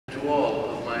to all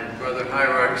of my brother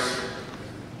hierarchs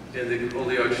in the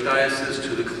Holy Archdiocese, to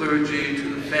the clergy,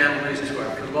 to the families, to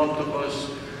our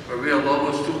Philoptopos, Maria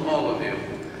Lobos, to all of you.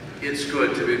 It's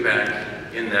good to be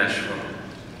back in Nashville.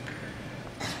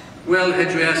 Well,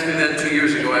 had you asked me that 2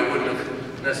 years ago, I wouldn't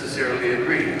have necessarily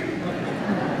agreed.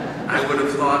 I would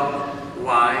have thought,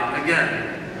 why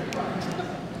again?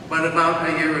 But about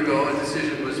a year ago, a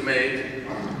decision was made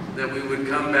that we would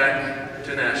come back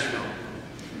to Nashville.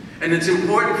 And it's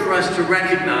important for us to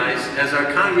recognize, as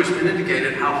our congressman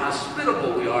indicated, how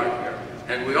hospitable we are here.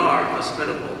 And we are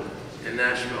hospitable in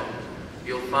Nashville.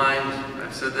 You'll find,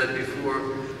 I've said that before,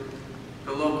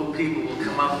 the local people will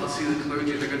come up and see the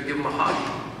clergy, they're going to give them a hug,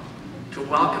 to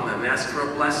welcome them, ask for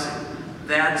a blessing.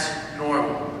 That's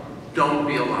normal. Don't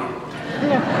be alarmed.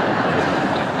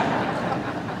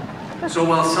 So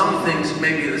while some things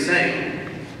may be the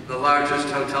same, the largest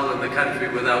hotel in the country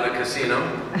without a casino,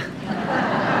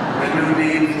 the new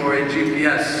need for a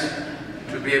GPS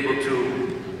to be able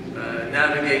to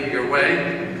navigate your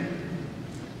way.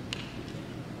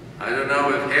 I don't know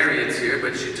if Harriet's here,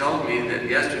 but she told me that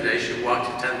yesterday she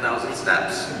walked 10,000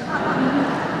 steps.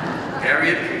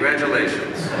 Harriet,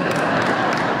 congratulations.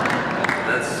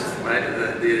 That's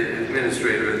the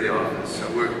administrator of the office, so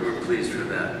we're pleased with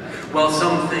that. Well,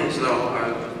 some things, though,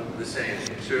 are the same,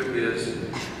 certainly as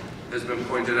has been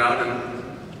pointed out, and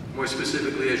more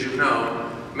specifically, as you know,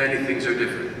 many things are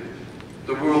different.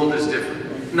 The world is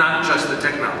different, not just the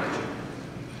technology,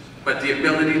 but the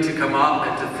ability to come up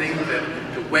and to think that,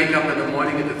 to wake up in the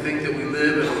morning and to think that we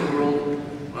live in a world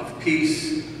of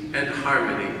peace and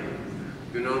harmony.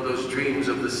 You know, those dreams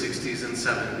of the 60s and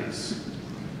 70s.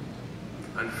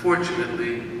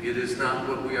 Unfortunately, it is not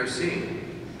what we are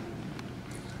seeing.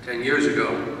 10 years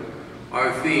ago,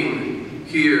 our theme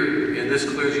here in this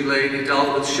Clergy-Laity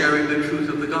dealt with sharing the truth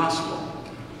of the gospel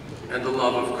and the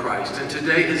love of Christ. And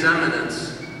today, His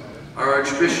Eminence, our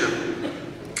Archbishop,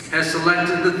 has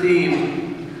selected the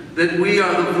theme that we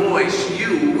are the voice,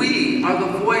 we are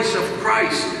the voice of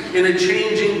Christ in a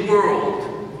changing world.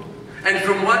 And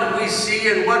from what we see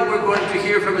and what we're going to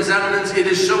hear from His Eminence, it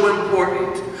is so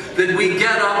important that we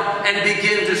get up and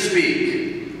begin to speak.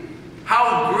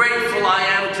 How grateful I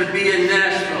am to be in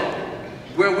Nashville,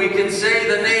 where we can say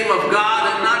the name of God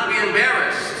and not be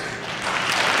embarrassed.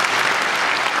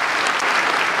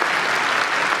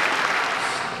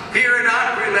 Here in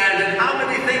Opryland, and how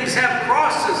many things have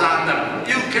crosses on them?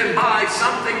 You can buy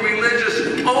something religious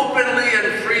openly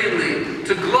and freely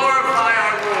to glorify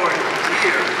our Lord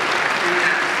here in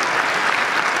Nashville.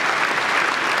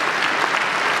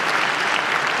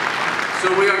 So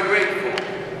we are grateful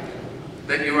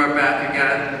that you are back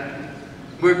again.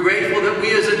 We're grateful that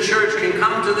we as a church can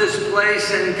come to this place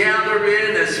and gather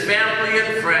in as family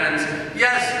and friends.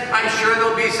 Yes, I'm sure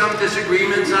there'll be some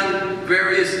disagreements on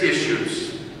various issues.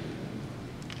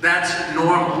 That's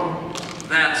normal.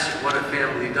 That's what a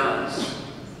family does.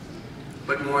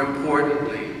 But more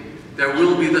importantly, there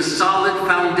will be the solid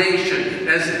foundation,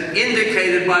 as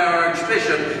indicated by our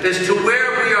Archbishop, as to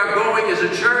where we are going as a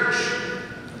church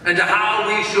and to how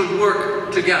we should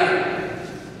work together.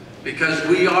 Because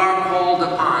we are called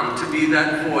upon to be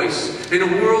that voice in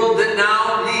a world that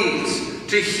now needs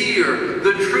to hear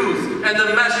the truth and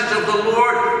the message of the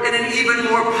Lord in an even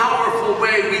more powerful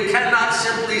way. We cannot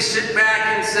simply sit back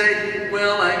and say,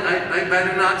 well, I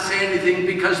better not say anything,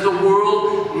 because the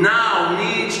world now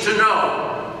needs to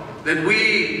know that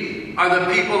we are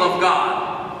the people of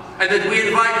God and that we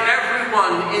invite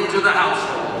everyone into the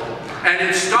household. And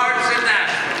it starts in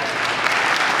Nashville.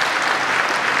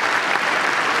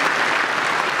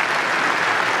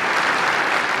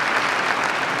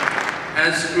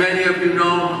 As many of you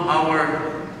know,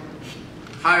 our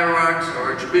hierarchs,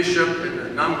 our Archbishop, and a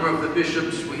number of the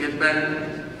bishops, we have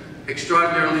been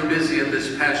extraordinarily busy in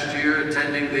this past year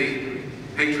attending the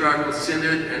Patriarchal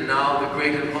Synod and now the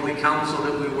Great and Holy Council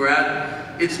that we were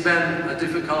at. It's been a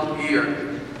difficult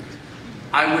year.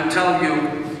 I would tell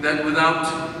you that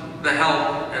without the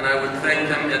help, and I would thank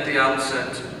them at the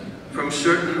outset, from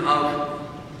certain of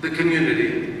the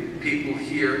community people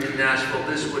here in Nashville,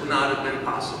 this would not have been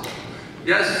possible.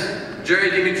 Yes,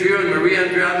 Jerry Dimitriou and Maria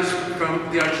Andriadis from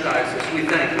the Archdiocese, we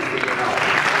thank you for your help.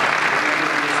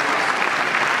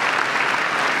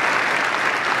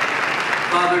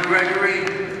 Father Gregory,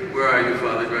 where are you,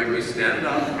 Father Gregory? Stand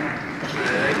up.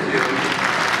 Thank you.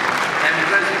 And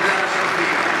President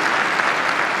Sophia.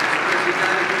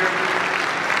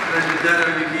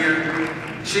 President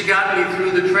here. She got me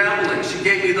through the traveling. She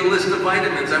gave me the list of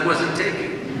vitamins I wasn't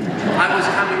taking. I was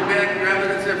coming back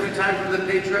grabbing it every time for the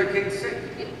Patriarch getting sick.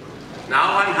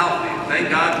 Now I'm healthy. Thank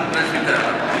God for President.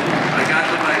 I got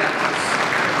the vitamins.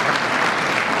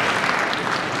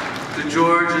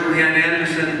 George and Leanne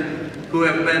Anderson, who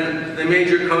have been the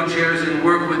major co-chairs and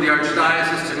work with the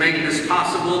Archdiocese to make this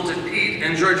possible, to Pete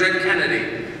and Georgette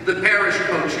Kennedy, the parish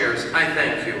co-chairs, I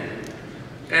thank you.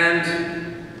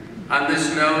 And on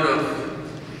this note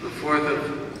of the 4th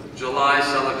of July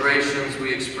celebrations,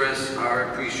 we express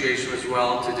our appreciation as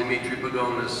well to Dimitri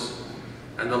Pagonis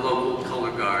and the local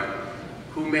color guard,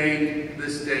 who made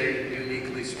this day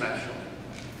uniquely special.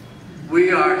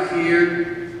 We are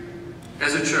here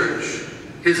as a church.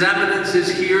 His Eminence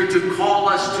is here to call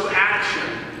us to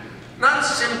action, not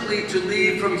simply to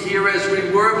leave from here as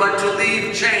we were, but to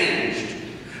leave changed,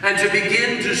 and to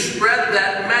begin to spread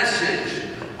that message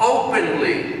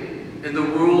openly in the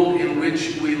world in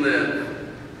which we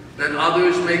live, that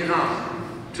others may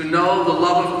come to know the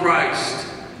love of Christ,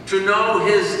 to know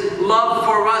His love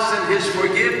for us and His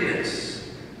forgiveness,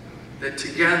 that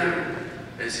together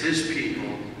as His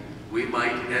people we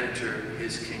might enter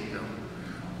His kingdom.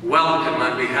 Welcome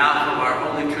on behalf of our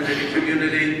Holy Trinity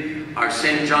community, our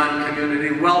St. John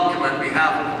community. Welcome on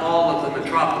behalf of all of the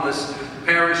Metropolis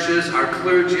parishes, our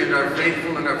clergy and our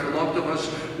faithful and our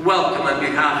Philoctobus. Welcome on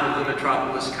behalf of the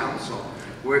Metropolis Council.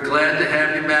 We're glad to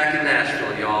have you back in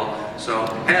Nashville, y'all. So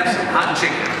have some hot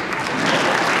chicken.